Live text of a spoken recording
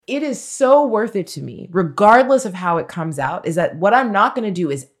it is so worth it to me, regardless of how it comes out, is that what I'm not going to do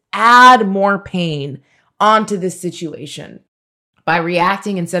is add more pain onto this situation by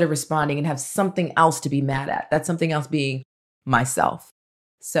reacting instead of responding and have something else to be mad at. That something else being myself.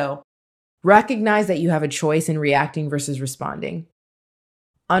 So recognize that you have a choice in reacting versus responding.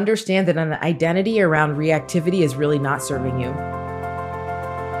 Understand that an identity around reactivity is really not serving you.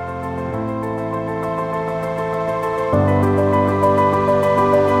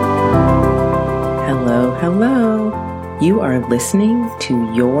 Hello. You are listening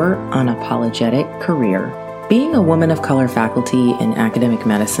to Your Unapologetic Career. Being a woman of color faculty in academic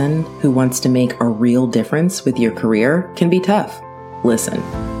medicine who wants to make a real difference with your career can be tough. Listen,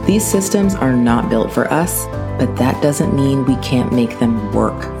 these systems are not built for us, but that doesn't mean we can't make them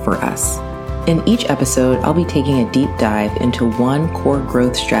work for us. In each episode, I'll be taking a deep dive into one core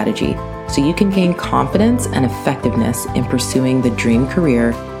growth strategy so you can gain confidence and effectiveness in pursuing the dream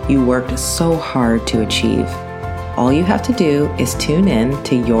career you worked so hard to achieve. All you have to do is tune in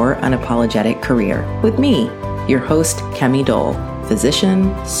to Your Unapologetic Career with me, your host, Kemi Dole,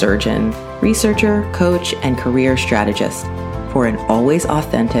 physician, surgeon, researcher, coach, and career strategist, for an always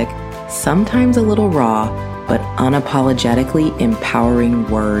authentic, sometimes a little raw, but unapologetically empowering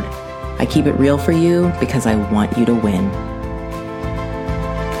word. I keep it real for you because I want you to win.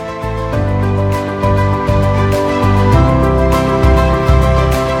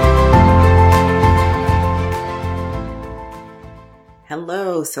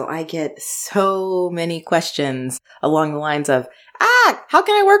 Hello. So I get so many questions along the lines of, how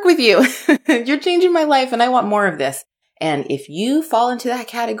can I work with you? You're changing my life and I want more of this. And if you fall into that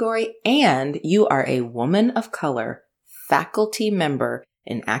category and you are a woman of color, faculty member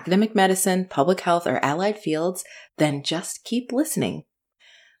in academic medicine, public health, or allied fields, then just keep listening.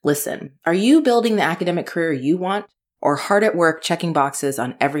 Listen, are you building the academic career you want or hard at work checking boxes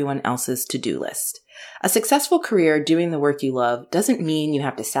on everyone else's to-do list? A successful career doing the work you love doesn't mean you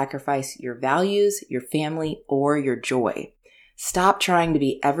have to sacrifice your values, your family, or your joy. Stop trying to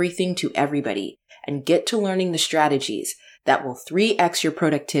be everything to everybody and get to learning the strategies that will 3x your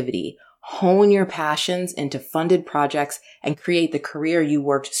productivity, hone your passions into funded projects, and create the career you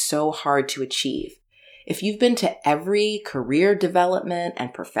worked so hard to achieve. If you've been to every career development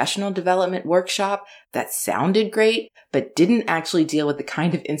and professional development workshop that sounded great, but didn't actually deal with the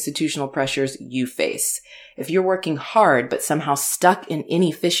kind of institutional pressures you face, if you're working hard but somehow stuck in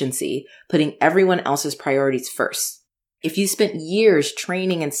inefficiency, putting everyone else's priorities first, if you spent years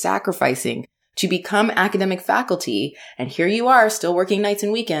training and sacrificing to become academic faculty, and here you are still working nights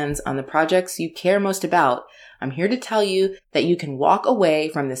and weekends on the projects you care most about, I'm here to tell you that you can walk away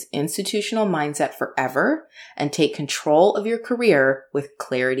from this institutional mindset forever and take control of your career with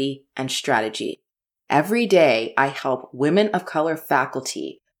clarity and strategy. Every day, I help women of color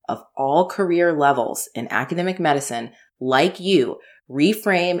faculty of all career levels in academic medicine, like you,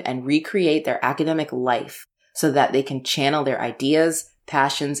 reframe and recreate their academic life so that they can channel their ideas,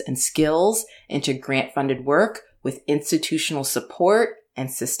 passions, and skills into grant-funded work with institutional support and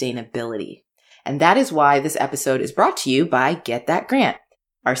sustainability. And that is why this episode is brought to you by Get That Grant,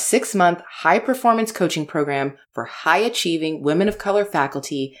 our 6-month high-performance coaching program for high-achieving women of color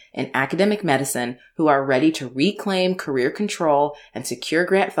faculty in academic medicine who are ready to reclaim career control and secure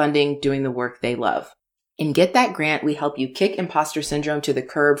grant funding doing the work they love. In Get That Grant, we help you kick imposter syndrome to the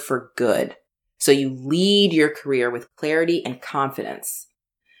curb for good, so you lead your career with clarity and confidence.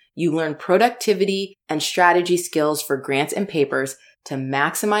 You learn productivity and strategy skills for grants and papers to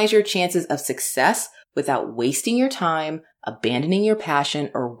maximize your chances of success without wasting your time, abandoning your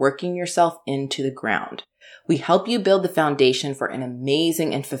passion, or working yourself into the ground. We help you build the foundation for an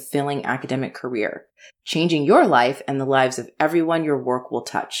amazing and fulfilling academic career, changing your life and the lives of everyone your work will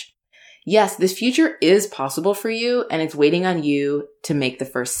touch. Yes, this future is possible for you, and it's waiting on you to make the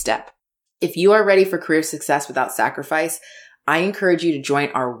first step. If you are ready for career success without sacrifice, I encourage you to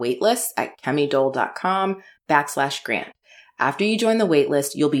join our waitlist at kemidole.com/grant. After you join the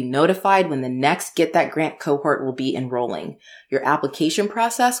waitlist, you'll be notified when the next Get That Grant cohort will be enrolling. Your application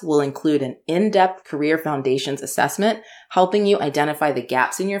process will include an in-depth career foundations assessment, helping you identify the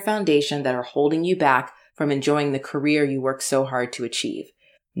gaps in your foundation that are holding you back from enjoying the career you work so hard to achieve.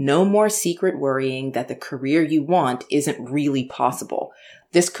 No more secret worrying that the career you want isn't really possible.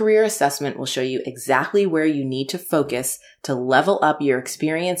 This career assessment will show you exactly where you need to focus to level up your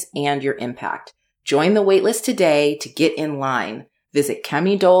experience and your impact. Join the waitlist today to get in line. Visit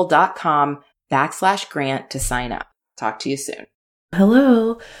kemidole.com/grant to sign up. Talk to you soon.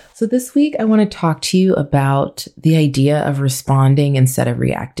 Hello. So this week I want to talk to you about the idea of responding instead of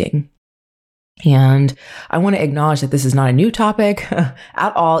reacting. And I want to acknowledge that this is not a new topic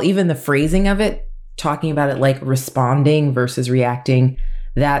at all. Even the phrasing of it, talking about it like responding versus reacting,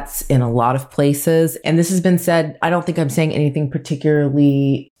 that's in a lot of places. And this has been said, I don't think I'm saying anything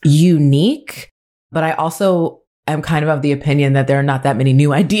particularly unique, but I also am kind of the opinion that there are not that many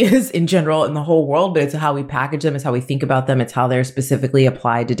new ideas in general in the whole world, but it's how we package them, it's how we think about them, it's how they're specifically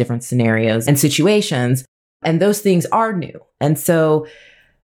applied to different scenarios and situations. And those things are new. And so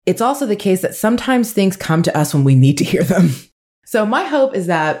it's also the case that sometimes things come to us when we need to hear them. So my hope is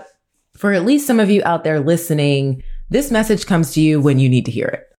that for at least some of you out there listening, this message comes to you when you need to hear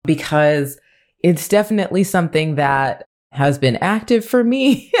it, because it's definitely something that has been active for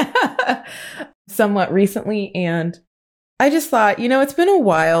me somewhat recently. And I just thought, it's been a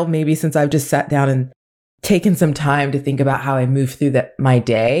while maybe since I've just sat down and taken some time to think about how I move through my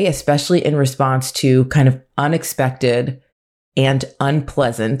day, especially in response to kind of unexpected and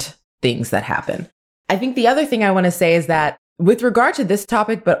unpleasant things that happen. I think the other thing I want to say is that with regard to this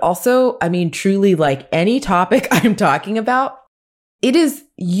topic, but also, truly like any topic I'm talking about, it is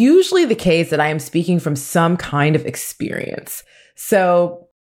usually the case that I am speaking from some kind of experience. So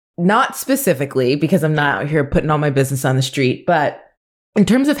not specifically because I'm not out here putting all my business on the street, but in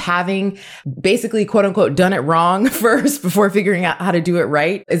terms of having basically, quote unquote, done it wrong first before figuring out how to do it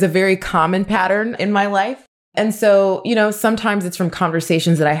right is a very common pattern in my life. And so, sometimes it's from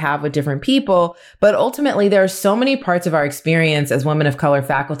conversations that I have with different people, but ultimately there are so many parts of our experience as women of color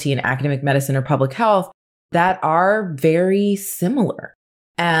faculty in academic medicine or public health that are very similar.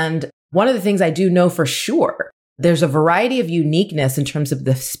 And one of the things I do know for sure, there's a variety of uniqueness in terms of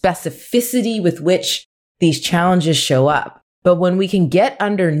the specificity with which these challenges show up. But when we can get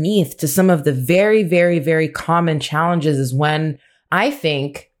underneath to some of the very, very, very common challenges is when I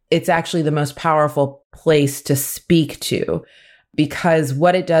think it's actually the most powerful place to speak to, because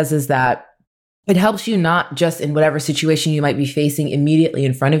what it does is that it helps you not just in whatever situation you might be facing immediately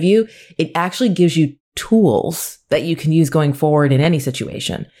in front of you. It actually gives you tools that you can use going forward in any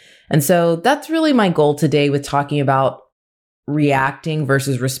situation. And so that's really my goal today with talking about reacting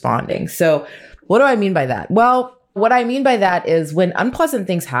versus responding. So what do I mean by that? Well, what I mean by that is when unpleasant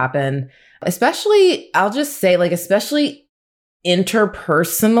things happen, especially, I'll just say especially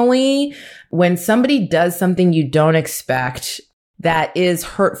interpersonally, when somebody does something you don't expect that is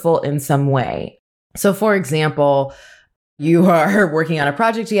hurtful in some way. So for example, you are working on a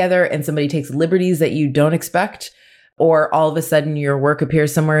project together and somebody takes liberties that you don't expect, or all of a sudden your work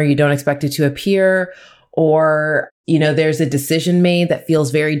appears somewhere you don't expect it to appear, or, there's a decision made that feels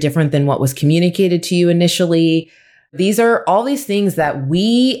very different than what was communicated to you initially. These are all these things that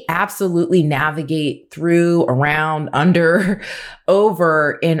we absolutely navigate through, around, under,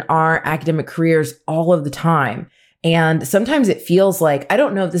 over in our academic careers all of the time. And sometimes it feels like, I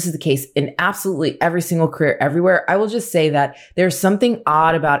don't know if this is the case in absolutely every single career everywhere. I will just say that there's something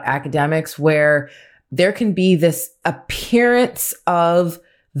odd about academics where there can be this appearance of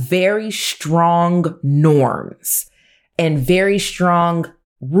very strong norms and very strong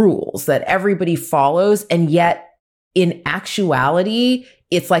rules that everybody follows. And yet, in actuality,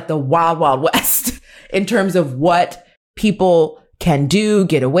 it's like the wild, wild west in terms of what people can do,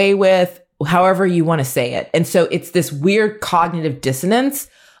 get away with, however you want to say it. And so it's this weird cognitive dissonance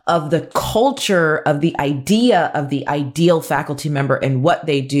of the culture of the idea of the ideal faculty member and what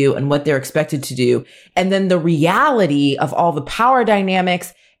they do and what they're expected to do. And then the reality of all the power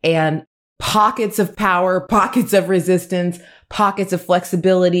dynamics and pockets of power, pockets of resistance, pockets of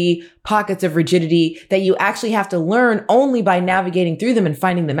flexibility, pockets of rigidity that you actually have to learn only by navigating through them and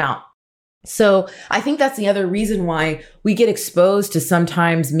finding them out. So I think that's the other reason why we get exposed to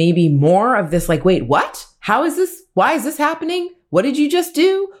sometimes maybe more of this, wait, what? How is this? Why is this happening? What did you just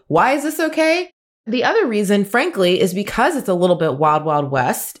do? Why is this okay? The other reason, frankly, is because it's a little bit wild, wild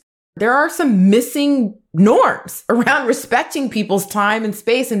west. There are some missing norms around respecting people's time and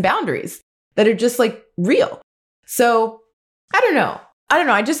space and boundaries that are just real. So I don't know.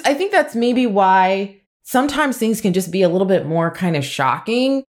 I think that's maybe why sometimes things can just be a little bit more kind of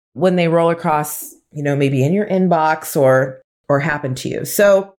shocking when they roll across, maybe in your inbox or happen to you.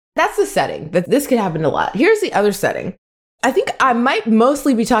 So that's the setting that this could happen a lot. Here's the other setting. I think I might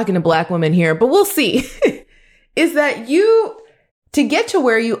mostly be talking to Black women here, but we'll see. Is that to get to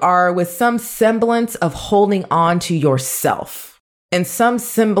where you are with some semblance of holding on to yourself and some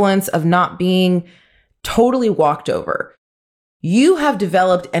semblance of not being totally walked over, you have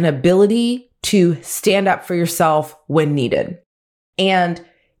developed an ability to stand up for yourself when needed. And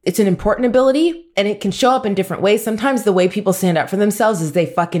it's an important ability, and it can show up in different ways. Sometimes the way people stand up for themselves is they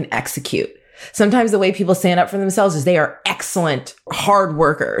fucking execute. Sometimes the way people stand up for themselves is they are excellent, hard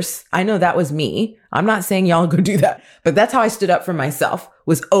workers. I know that was me. I'm not saying y'all go do that, but that's how I stood up for myself,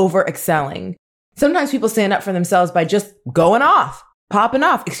 was over excelling. Sometimes people stand up for themselves by just going off, popping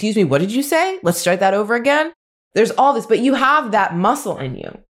off. Excuse me, what did you say? Let's start that over again. There's all this, but you have that muscle in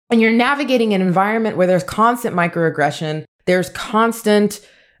you and you're navigating an environment where there's constant microaggression. There's constant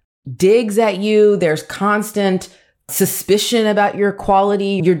digs at you. There's constant suspicion about your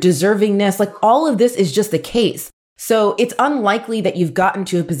quality, your deservingness. Like all of this is just the case. So it's unlikely that you've gotten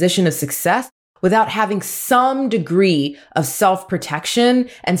to a position of success without having some degree of self-protection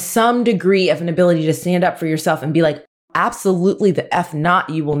and some degree of an ability to stand up for yourself and be like, absolutely the F not,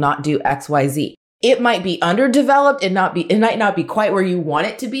 you will not do X, Y, Z. It might be underdeveloped. It might not be quite where you want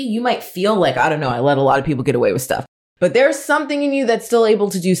it to be. You might feel like, I don't know, I let a lot of people get away with stuff. But there's something in you that's still able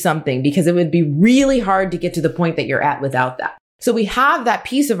to do something, because it would be really hard to get to the point that you're at without that. So we have that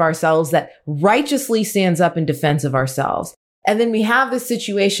piece of ourselves that righteously stands up in defense of ourselves. And then we have this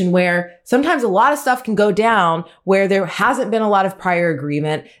situation where sometimes a lot of stuff can go down where there hasn't been a lot of prior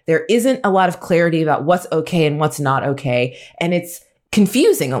agreement. There isn't a lot of clarity about what's okay and what's not okay. And it's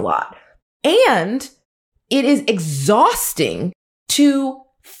confusing a lot. And it is exhausting to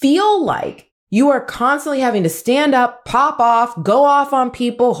feel like you are constantly having to stand up, pop off, go off on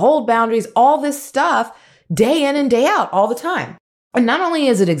people, hold boundaries, all this stuff day in and day out all the time. And not only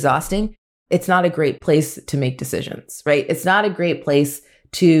is it exhausting, it's not a great place to make decisions, right? It's not a great place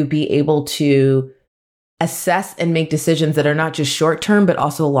to be able to assess and make decisions that are not just short term, but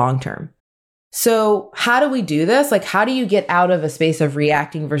also long term. So how do we do this? Like, how do you get out of a space of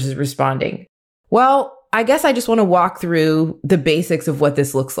reacting versus responding? Well, I guess I just want to walk through the basics of what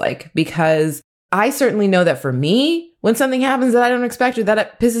this looks like, because I certainly know that for me, when something happens that I don't expect or that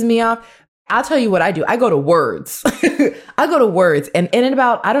it pisses me off, I'll tell you what I do. I go to words. I go to words. And in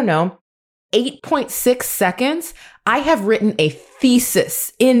about, 8.6 seconds, I have written a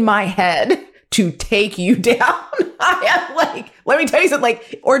thesis in my head to take you down. I am like, let me tell you something,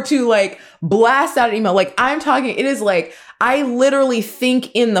 or to blast out an email. I'm talking, it is I literally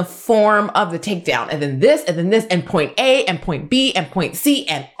think in the form of the takedown, and then this, and point A and point B and point C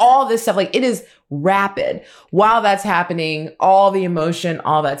and all this stuff. It is rapid while that's happening, all the emotion,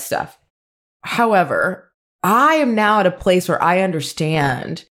 all that stuff. However, I am now at a place where I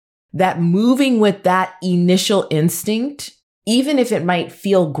understand that moving with that initial instinct, even if it might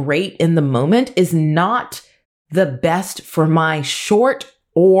feel great in the moment, is not the best for my short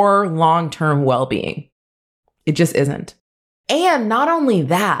or long-term well-being. It just isn't. And not only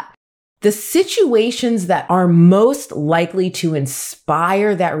that, the situations that are most likely to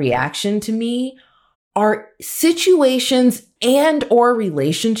inspire that reaction to me are situations and or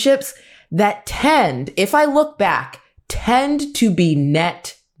relationships that tend, if I look back, tend to be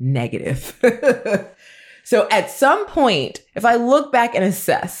net negative. So at some point, if I look back and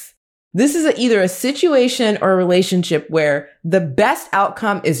assess, this is either a situation or a relationship where the best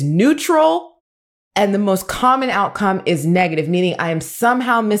outcome is neutral and the most common outcome is negative, meaning I am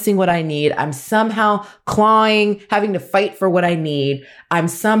somehow missing what I need. I'm somehow clawing, having to fight for what I need. I'm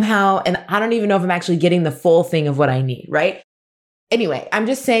somehow, and I don't even know if I'm actually getting the full thing of what I need, right? Anyway, I'm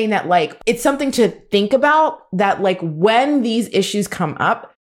just saying that it's something to think about, that when these issues come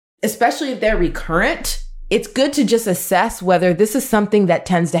up, especially if they're recurrent, it's good to just assess whether this is something that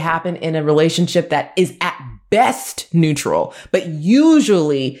tends to happen in a relationship that is at best neutral, but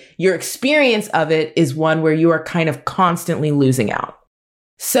usually your experience of it is one where you are kind of constantly losing out.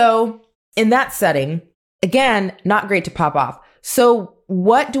 So in that setting, again, not great to pop off. So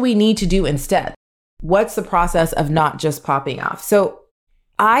what do we need to do instead? What's the process of not just popping off? So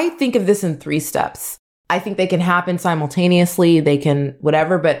I think of this in 3 steps. I think they can happen simultaneously. They can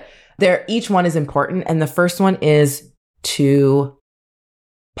whatever, but each one is important. And the first one is to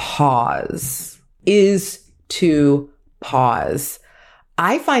pause.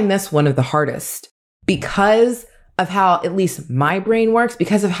 I find this one of the hardest because of how at least my brain works,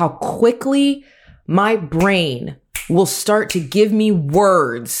 because of how quickly my brain will start to give me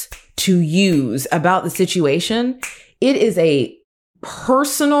words to use about the situation. It is a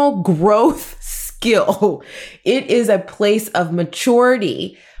personal growth skill. It is a place of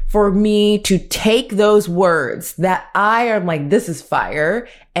maturity for me to take those words that I am like, this is fire,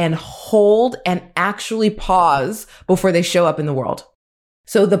 and hold and actually pause before they show up in the world.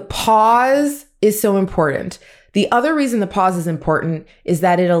 So the pause is so important. The other reason the pause is important is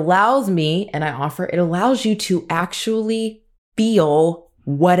that it allows me, and it allows you to actually feel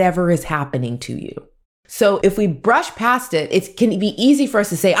whatever is happening to you. So if we brush past it, it can be easy for us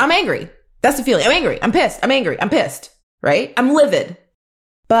to say, I'm angry. That's the feeling. I'm angry. I'm pissed. I'm angry. I'm pissed, right? I'm livid.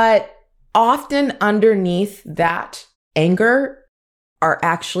 But Often underneath that anger are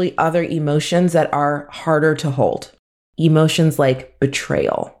actually other emotions that are harder to hold. Emotions like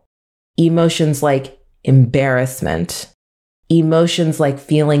betrayal, emotions like embarrassment, emotions like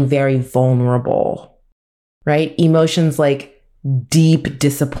feeling very vulnerable, right? Emotions like deep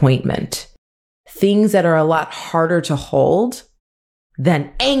disappointment, things that are a lot harder to hold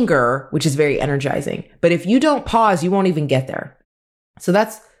than anger, which is very energizing. But if you don't pause, you won't even get there. So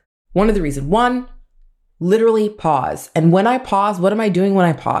that's one of the reasons. One, literally pause. And when I pause, what am I doing when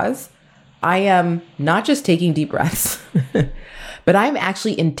I pause? I am not just taking deep breaths, but I'm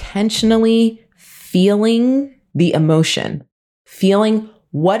actually intentionally feeling the emotion, feeling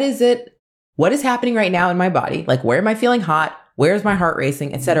what is happening right now in my body? Like, where am I feeling hot? Where's my heart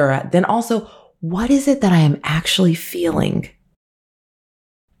racing, etc. Then also, what is it that I am actually feeling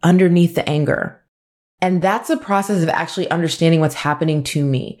underneath the anger? And that's a process of actually understanding what's happening to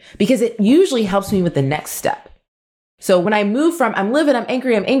me, because it usually helps me with the next step. So when I move from I'm livid, I'm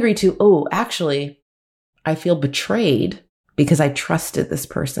angry to, oh, actually, I feel betrayed because I trusted this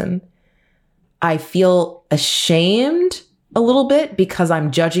person. I feel ashamed a little bit because I'm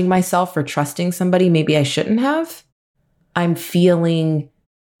judging myself for trusting somebody maybe I shouldn't have. I'm feeling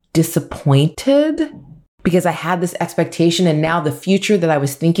disappointed because I had this expectation and now the future that I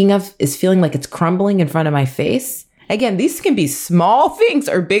was thinking of is feeling like it's crumbling in front of my face. Again, these can be small things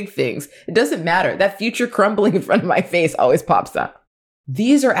or big things. It doesn't matter. That future crumbling in front of my face always pops up.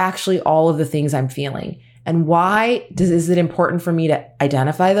 These are actually all of the things I'm feeling. And why is it important for me to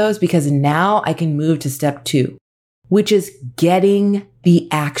identify those? Because now I can move to step 2, which is getting the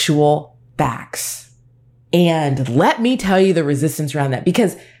actual facts. And let me tell you the resistance around that,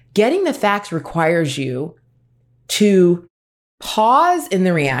 because getting the facts requires you to pause in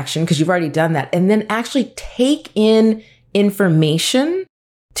the reaction, because you've already done that, and then actually take in information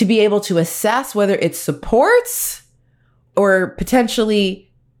to be able to assess whether it supports or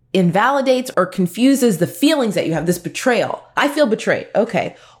potentially invalidates or confuses the feelings that you have. This betrayal. I feel betrayed.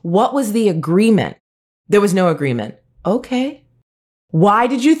 Okay. What was the agreement? There was no agreement. Okay. Why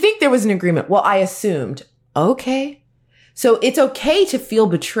did you think there was an agreement? Well, I assumed. Okay. So it's okay to feel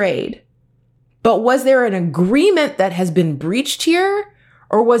betrayed. But was there an agreement that has been breached here?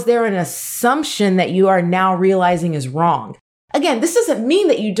 Or was there an assumption that you are now realizing is wrong? Again, this doesn't mean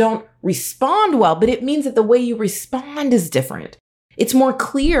that you don't respond well, but it means that the way you respond is different. It's more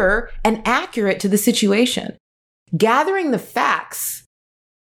clear and accurate to the situation. Gathering the facts,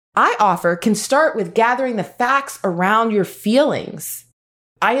 I offer, can start with gathering the facts around your feelings.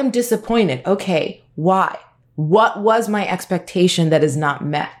 I am disappointed. Okay, why? What was my expectation that is not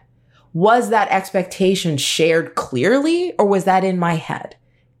met? Was that expectation shared clearly, or was that in my head?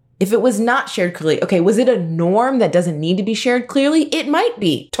 If it was not shared clearly, okay, was it a norm that doesn't need to be shared clearly? It might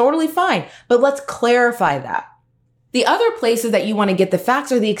be totally fine, but let's clarify that. The other places that you want to get the facts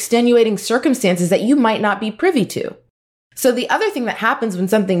are the extenuating circumstances that you might not be privy to. So the other thing that happens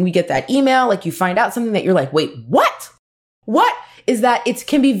when we get that email, like you find out something that you're like, wait, what? What? Is that it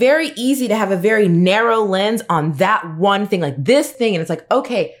can be very easy to have a very narrow lens on that one thing, like this thing. And it's like,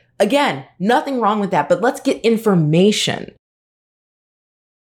 okay, again, nothing wrong with that, but let's get information.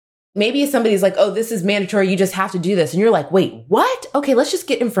 Maybe somebody's like, oh, this is mandatory. You just have to do this. And you're like, wait, what? Okay, let's just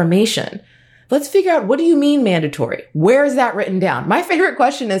get information. Let's figure out, what do you mean mandatory? Where is that written down? My favorite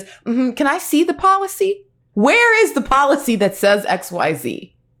question is, can I see the policy? Where is the policy that says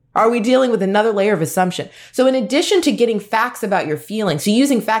XYZ? Are we dealing with another layer of assumption? So in addition to getting facts about your feelings, so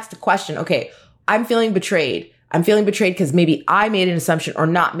using facts to question, okay, I'm feeling betrayed. I'm feeling betrayed because maybe I made an assumption or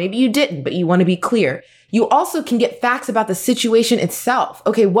not. Maybe you didn't, but you want to be clear. You also can get facts about the situation itself.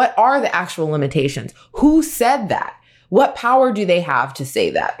 Okay, what are the actual limitations? Who said that? What power do they have to say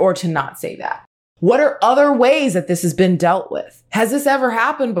that or to not say that? What are other ways that this has been dealt with? Has this ever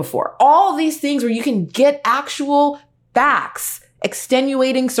happened before? All these things where you can get actual facts,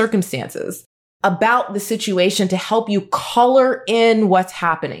 extenuating circumstances about the situation to help you color in what's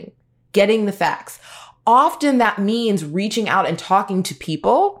happening, getting the facts. Often that means reaching out and talking to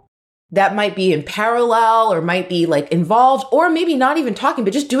people that might be in parallel or might be like involved, or maybe not even talking,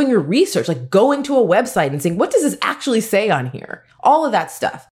 but just doing your research, like going to a website and saying, what does this actually say on here? All of that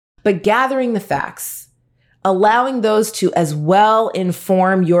stuff. But gathering the facts, allowing those to as well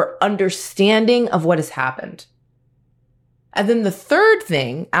inform your understanding of what has happened. And then the third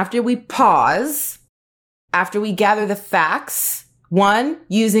thing, after we pause, after we gather the facts, one,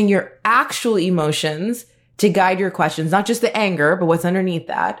 using your actual emotions to guide your questions, not just the anger, but what's underneath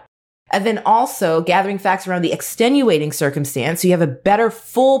that. And then also gathering facts around the extenuating circumstance so you have a better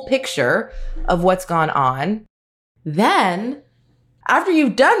full picture of what's gone on. Then After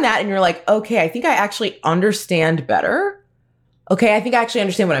you've done that and you're like, okay, I think I actually understand better. Okay, I think I actually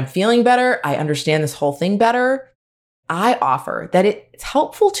understand what I'm feeling better. I understand this whole thing better. I offer that it's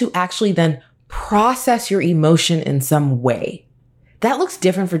helpful to actually then process your emotion in some way. That looks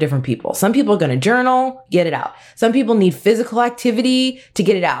different for different people. Some people are going to journal, get it out. Some people need physical activity to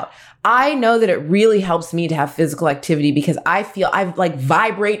get it out. I know that it really helps me to have physical activity because I feel I like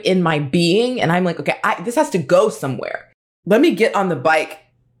vibrate in my being and I'm like, okay, this has to go somewhere. Let me get on the bike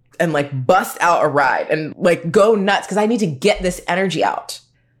and like bust out a ride and like go nuts because I need to get this energy out.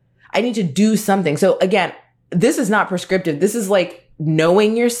 I need to do something. So again, this is not prescriptive. This is like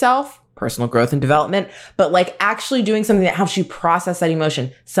knowing yourself, personal growth and development, but like actually doing something that helps you process that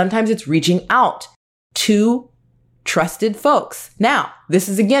emotion. Sometimes it's reaching out to trusted folks. Now, this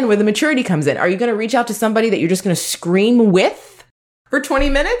is again where the maturity comes in. Are you going to reach out to somebody that you're just going to scream with for 20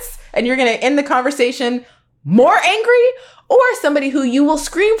 minutes and you're going to end the conversation more angry, or somebody who you will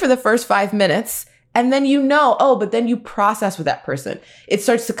scream for the first 5 minutes and then but then you process with that person. It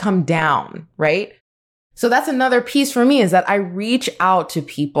starts to come down, right? So that's another piece for me is that I reach out to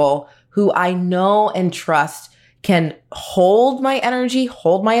people who I know and trust can hold my energy,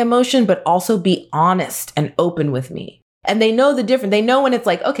 hold my emotion, but also be honest and open with me. And they know the difference. They know when it's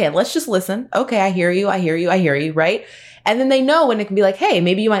like, okay, let's just listen. Okay, I hear you, right? And then they know when it can be like, hey,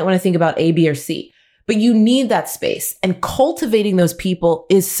 maybe you might want to think about A, B, or C. But you need that space. And cultivating those people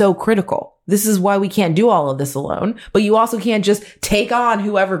is so critical. This is why we can't do all of this alone. But you also can't just take on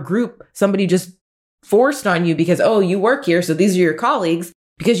whoever group somebody just forced on you because, oh, you work here, so these are your colleagues,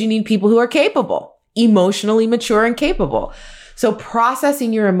 because you need people who are capable, emotionally mature and capable. So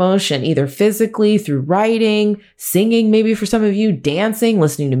processing your emotion, either physically through writing, singing, maybe for some of you, dancing,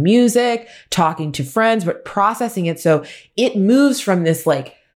 listening to music, talking to friends, but processing it so it moves from this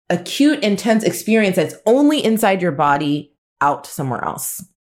like acute, intense experience that's only inside your body out somewhere else.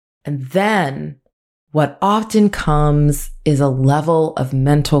 And then what often comes is a level of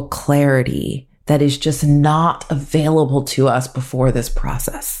mental clarity that is just not available to us before this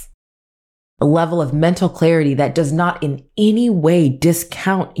process. A level of mental clarity that does not in any way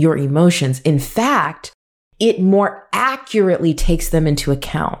discount your emotions. In fact, it more accurately takes them into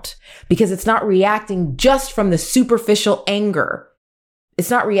account because it's not reacting just from the superficial anger. It's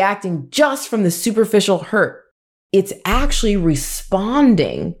not reacting just from the superficial hurt. It's actually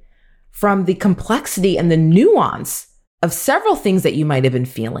responding from the complexity and the nuance of several things that you might have been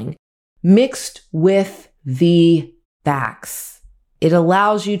feeling, mixed with the facts. It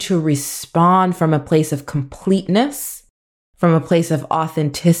allows you to respond from a place of completeness, from a place of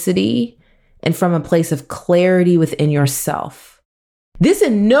authenticity, and from a place of clarity within yourself. This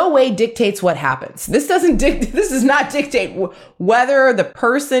in no way dictates what happens. This does not dictate whether the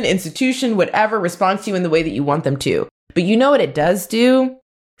person, institution, whatever responds to you in the way that you want them to. But you know what it does do?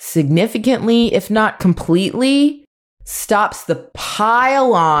 Significantly, if not completely, stops the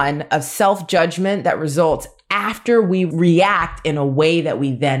pile on of self-judgment that results after we react in a way that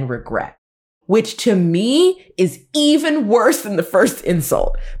we then regret, which to me is even worse than the first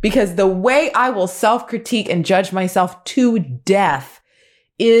insult, because the way I will self-critique and judge myself to death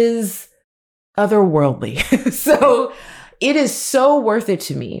is otherworldly. So it is so worth it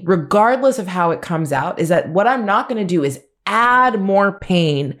to me, regardless of how it comes out, is that what I'm not going to do is add more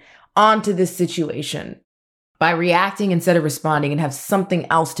pain onto this situation by reacting instead of responding and have something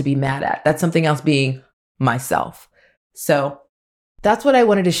else to be mad at. That something else being myself. So that's what I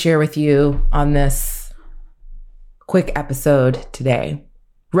wanted to share with you on this quick episode today.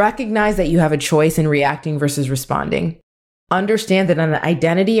 Recognize that you have a choice in reacting versus responding. Understand that an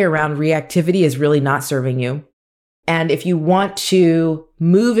identity around reactivity is really not serving you. And if you want to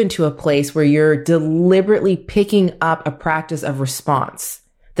move into a place where you're deliberately picking up a practice of response,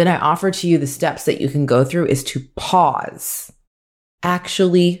 then I offer to you the steps that you can go through is to pause,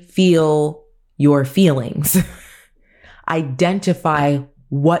 actually feel your feelings, identify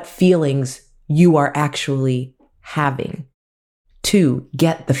what feelings you are actually having, 2,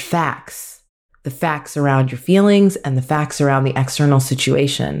 get the facts around your feelings and the facts around the external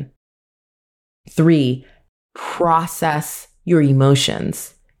situation. 3, process your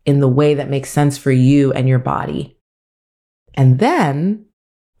emotions in the way that makes sense for you and your body. And then,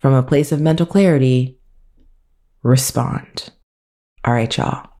 from a place of mental clarity, respond. All right,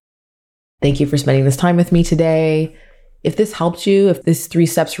 y'all. Thank you for spending this time with me today. If this helped you, if these 3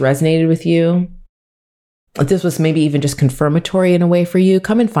 steps resonated with you, if this was maybe even just confirmatory in a way for you,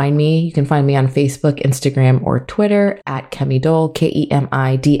 come and find me. You can find me on Facebook, Instagram, or Twitter at Kemidoll,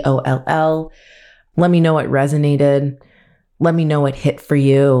 Kemidoll. Let me know what resonated. Let me know what hit for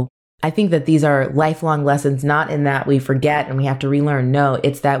you. I think that these are lifelong lessons, not in that we forget and we have to relearn. No,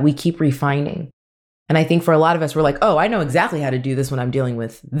 it's that we keep refining. And I think for a lot of us, we're like, oh, I know exactly how to do this when I'm dealing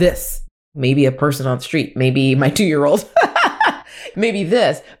with this. Maybe a person on the street, maybe my 2-year-old, maybe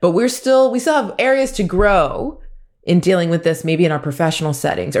this, but we still have areas to grow in dealing with this, maybe in our professional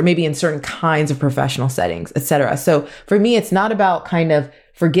settings or maybe in certain kinds of professional settings, etc. So for me, it's not about kind of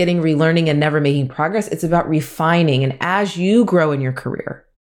forgetting, relearning, and never making progress. It's about refining. And as you grow in your career,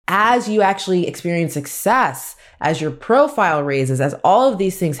 as you actually experience success, as your profile raises, as all of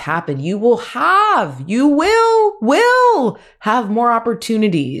these things happen, you will have more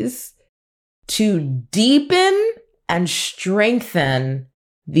opportunities to deepen and strengthen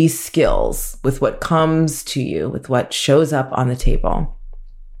these skills with what comes to you, with what shows up on the table.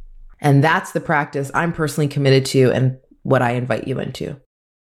 And that's the practice I'm personally committed to and what I invite you into.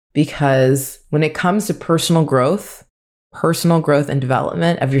 Because when it comes to personal growth and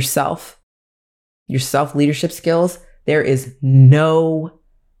development of yourself, your self-leadership skills, there is no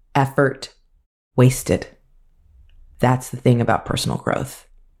effort wasted. That's the thing about personal growth.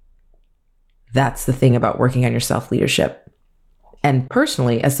 That's the thing about working on your self-leadership. And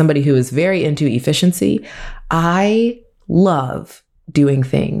personally, as somebody who is very into efficiency, I love doing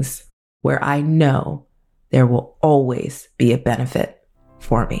things where I know there will always be a benefit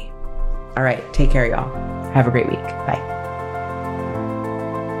for me. All right, take care, y'all. Have a great week. Bye.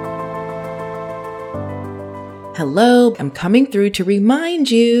 Hello, I'm coming through to remind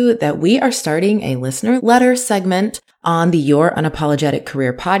you that we are starting a listener letter segment on the Your Unapologetic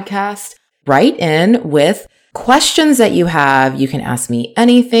Career podcast. Write in with questions that you have. You can ask me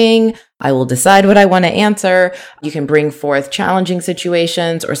anything. I will decide what I want to answer. You can bring forth challenging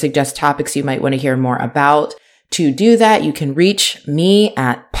situations or suggest topics you might want to hear more about. To do that, you can reach me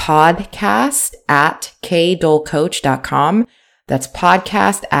at podcast@kdollcoach.com. That's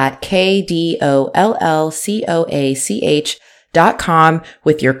podcast@kdollcoach.com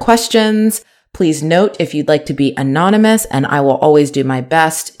with your questions. Please note if you'd like to be anonymous, and I will always do my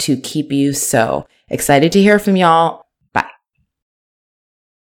best to keep you so. Excited to hear from y'all.